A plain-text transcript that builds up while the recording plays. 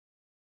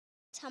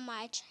to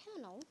my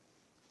channel.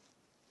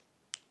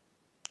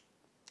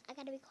 I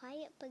gotta be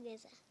quiet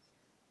because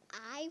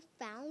I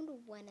found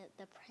one of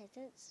the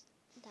presents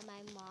that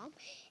my mom,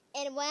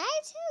 and when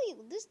I tell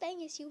you, this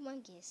thing is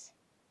humongous.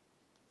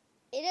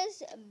 It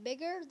is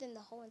bigger than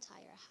the whole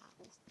entire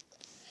house.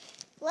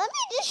 Let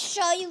me just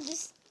show you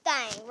this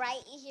thing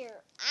right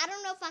here. I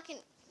don't know if I can.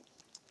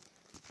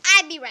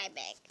 I'll be right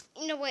back.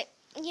 You know what?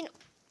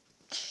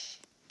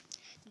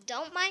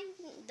 Don't mind.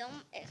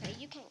 Okay,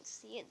 you can't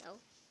see it though.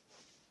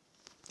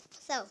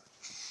 So,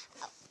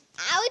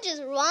 I would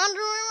just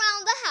wander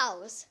around the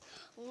house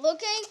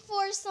looking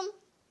for some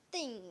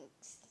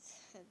things.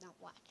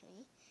 Don't watch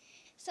me.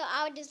 So,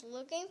 I was just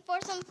looking for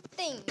some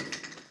things.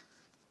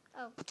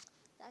 Oh,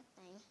 that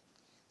thing.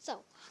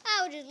 So,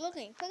 I was just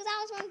looking because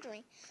I was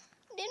wondering,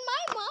 did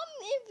my mom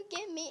ever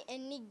give me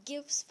any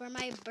gifts for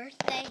my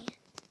birthday?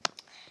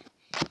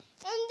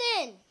 And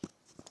then,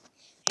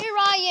 here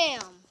I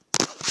am.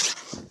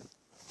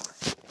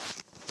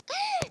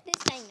 This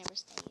thing never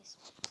stays.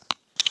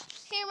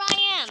 Here I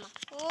am,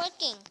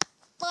 looking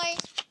for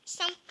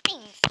some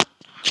things.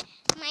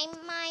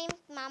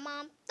 My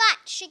mom thought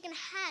she can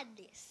have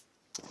this.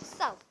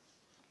 So,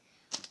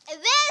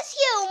 this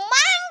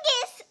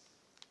humongous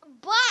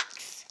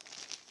box,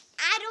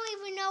 I don't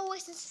even know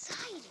what's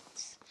inside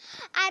it.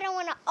 I don't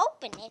want to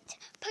open it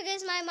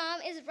because my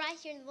mom is right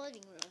here in the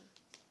living room.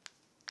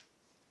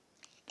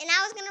 And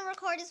I was going to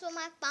record this with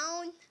my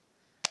phone,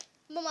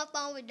 but my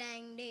phone was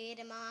dang dead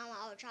and my mom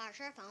always charged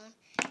her phone.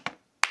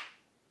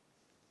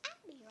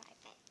 I'll be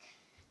right back.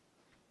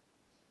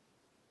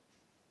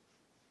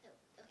 Oh,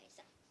 okay,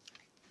 so,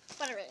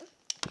 whatever.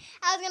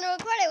 I was going to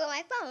record it with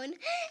my phone,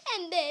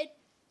 and then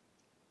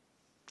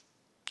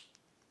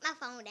my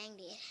phone dang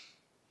dead.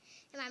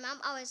 And my mom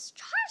always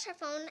charges her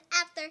phone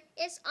after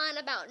it's on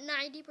about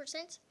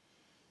 90%.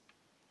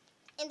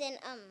 And then,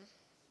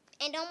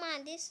 and don't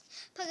mind this,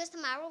 because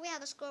tomorrow we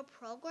have a school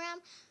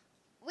program.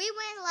 We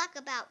went like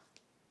about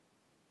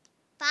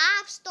 5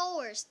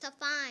 stores to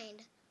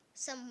find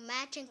some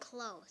matching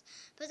clothes.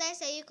 But they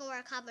say you can wear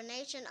a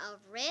combination of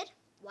red,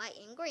 white,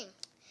 and green.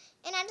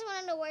 And I just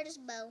wanted to wear this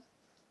bow.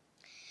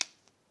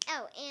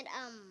 Oh, and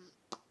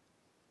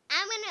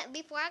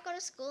before I go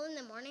to school in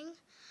the morning,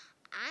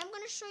 I'm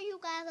gonna show you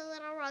guys a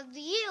little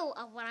review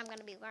of what I'm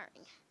gonna be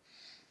wearing.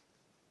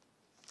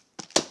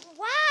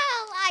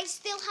 Wow, I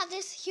still have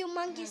this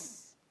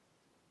humongous.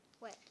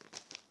 What?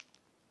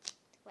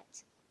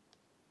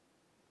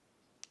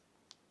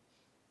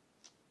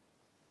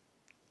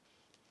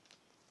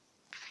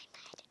 I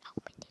might have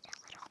opened it a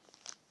little.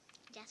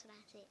 That's what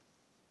I said.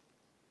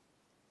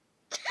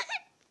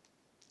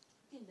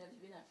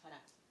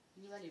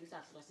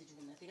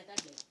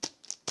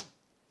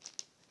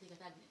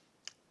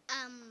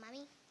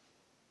 Mommy.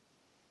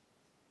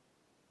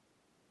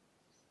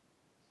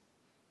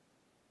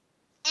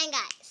 And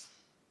guys,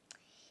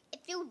 if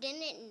you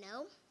didn't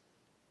know,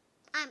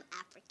 I'm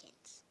African.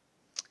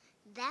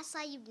 That's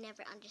why you'd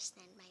never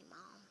understand my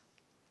mom.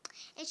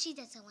 And she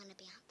doesn't want to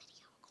be on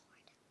video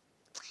record.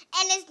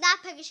 And it's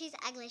not because she's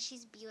ugly,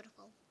 she's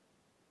beautiful.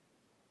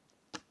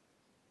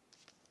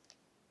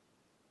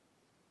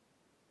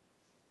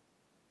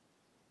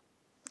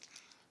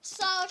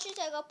 So she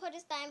said go put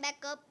this thing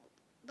back up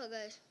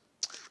because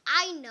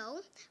I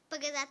know,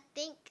 because I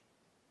think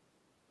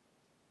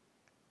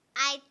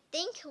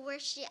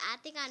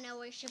I know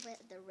where she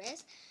put the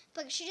rest.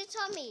 Because she just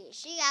told me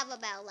she have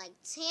about like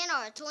 10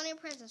 or 20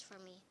 presents for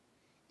me.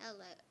 I was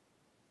like,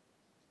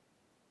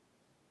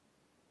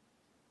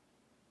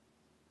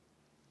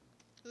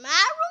 my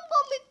room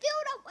won't be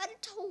filled up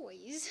with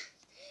toys.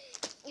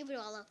 Even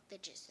though I love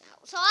fidgets now.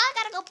 So I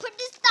gotta go put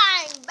this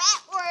thing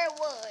back where it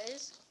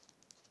was.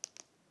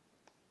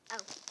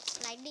 Oh,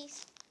 like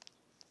this.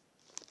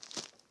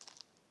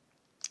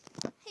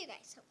 Hey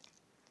guys, so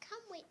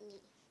come with me.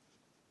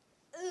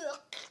 Ugh,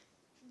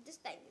 this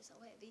thing is so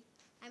heavy.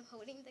 I'm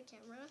holding the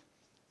camera.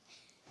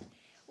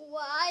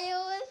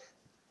 Wild.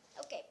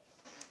 Okay.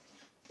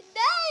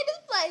 Today this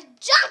place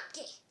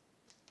junky.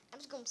 I'm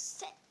just gonna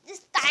set this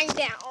thing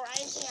down right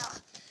here.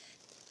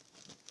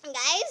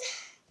 Guys,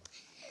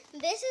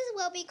 this is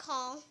what we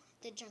call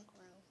the junk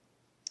room.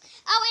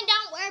 Oh, and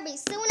don't worry,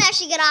 soon as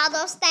she get all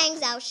those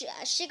things out,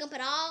 she can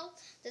put all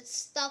the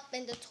stuff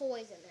and the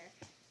toys in there.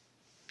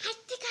 I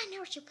think I know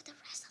where she put the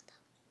rest of the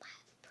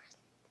presents.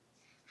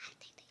 I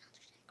think they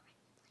understand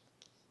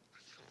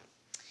correctly.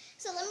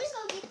 So let me just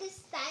go get this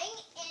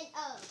thing and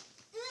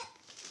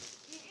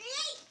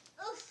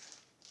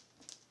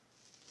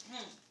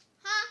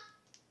Huh?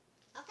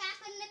 Okay, I'm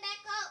putting it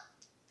back up.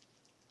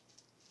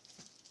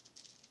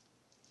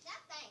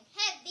 That thing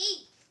heavy.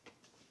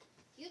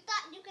 You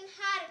thought you can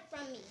hide it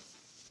from me.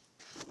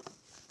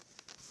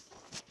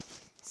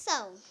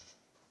 So,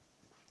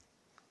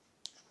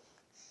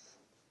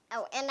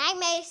 oh, and I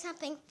made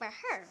something for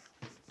her.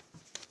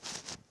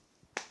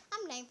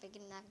 I'm dang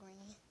forgetting that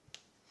green.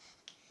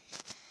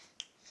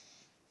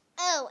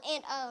 Oh,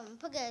 and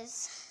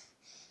because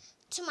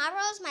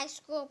tomorrow is my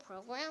school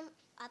program.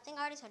 I think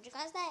I already told you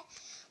guys that.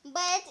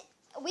 But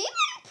we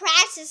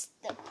practice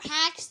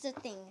the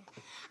thing.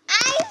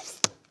 I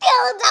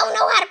still don't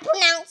know how to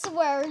pronounce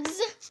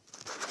words.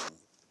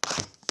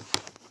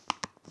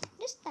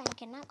 This thing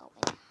cannot go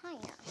any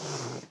higher.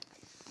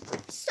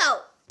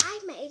 So I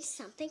made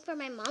something for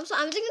my mom. So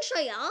I'm just gonna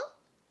show y'all.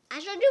 I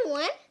showed you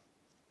one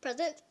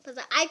present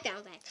I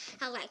found that.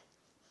 I was like,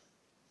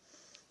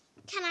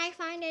 can I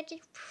find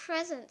any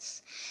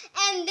presents?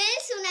 And then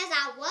as soon as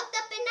I walked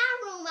up in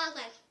that room, I was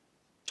like,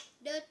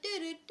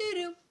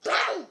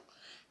 boom!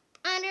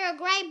 Under a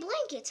gray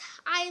blanket,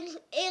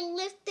 it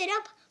lifted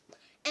up,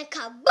 and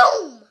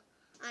kaboom!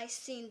 I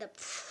seen the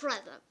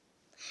present.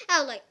 I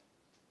was like,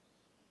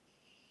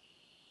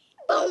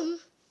 boom!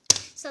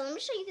 So let me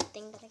show you the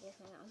thing that I gave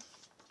my mom.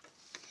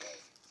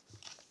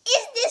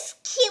 Is this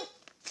cute?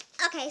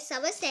 Okay,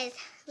 so it says,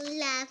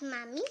 love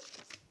mommy.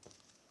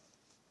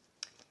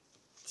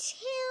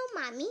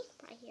 Tell mommy,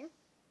 right here.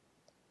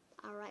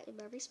 Alright,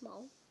 very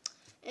small.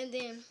 And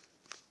then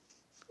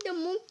the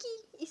monkey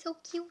is so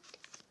cute.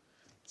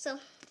 So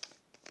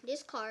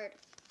this card,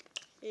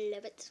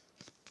 love it.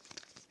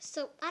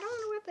 So I don't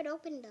want to rip it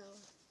open though.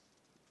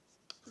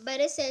 But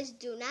it says,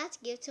 do not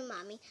give to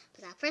mommy.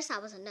 But at first I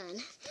wasn't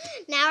done.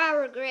 Now I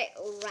regret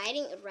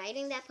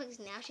writing that because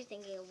now she's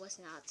thinking it was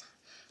not.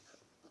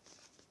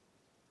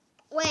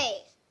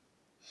 Wait.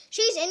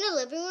 She's in the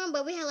living room,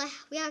 but we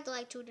have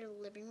to tour the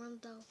living room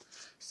though.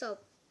 So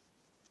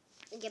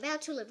we have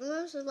 2 living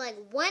rooms. So like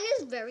one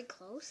is very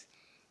close.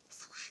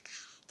 So I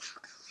gotta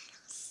talk a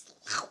little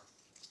slow.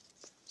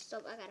 So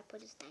I gotta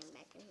put this thing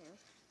back in here.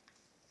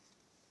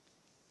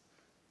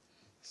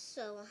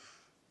 So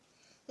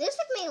this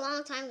took me a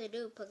long time to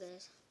do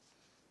because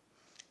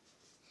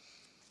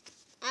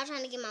I was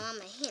trying to give my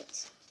mom a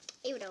hint,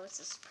 even though it's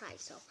a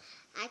surprise. So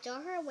I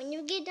told her, when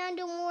you get done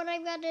doing what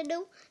I've got to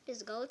do,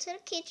 just go to the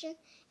kitchen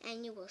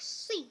and you will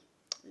see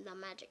the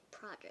magic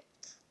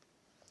project.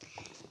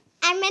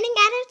 I'm running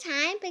out of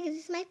time because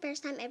this is my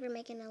first time ever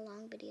making a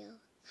long video.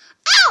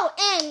 Oh,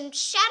 and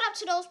shout out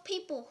to those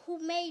people who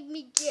made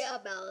me get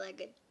about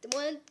like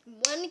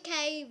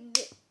 1K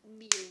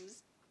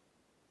views.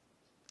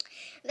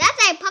 That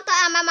thing popped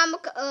out on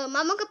my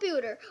mama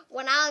computer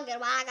when I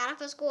got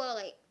off of school.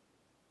 Like,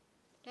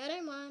 that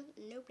ain't mine.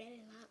 Nope, that is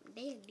not.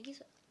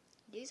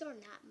 These are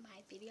not my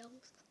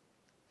videos.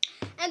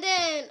 And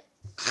then,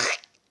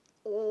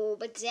 oh,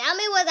 but tell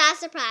me, was I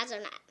surprised or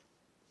not?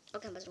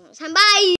 Okay, bye.